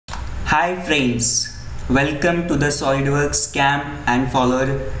Hi friends, welcome to the SolidWorks cam and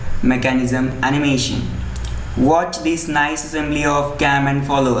follower mechanism animation. Watch this nice assembly of cam and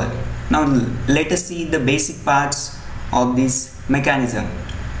follower. Now let us see the basic parts of this mechanism.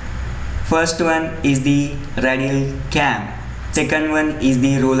 First one is the radial cam, second one is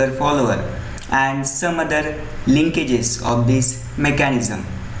the roller follower and some other linkages of this mechanism.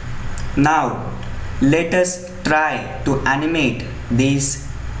 Now let us try to animate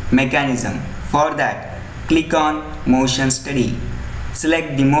this mechanism. For that, click on motion study,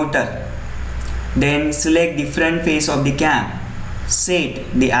 select the motor, then select the front face of the cam,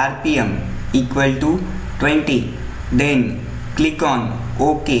 set the RPM equal to 20, then click on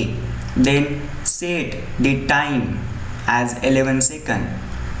OK, then set the time as 11 seconds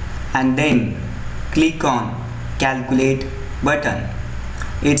and then click on calculate button.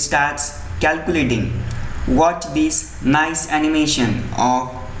 It starts calculating. Watch this nice animation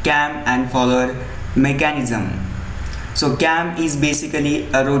of cam and follower mechanism. So cam is basically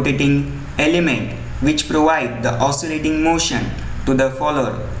a rotating element which provide the oscillating motion to the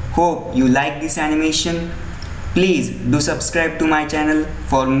follower. Hope you like this animation. Please do subscribe to my channel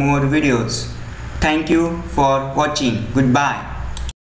for more videos. Thank you for watching. Goodbye.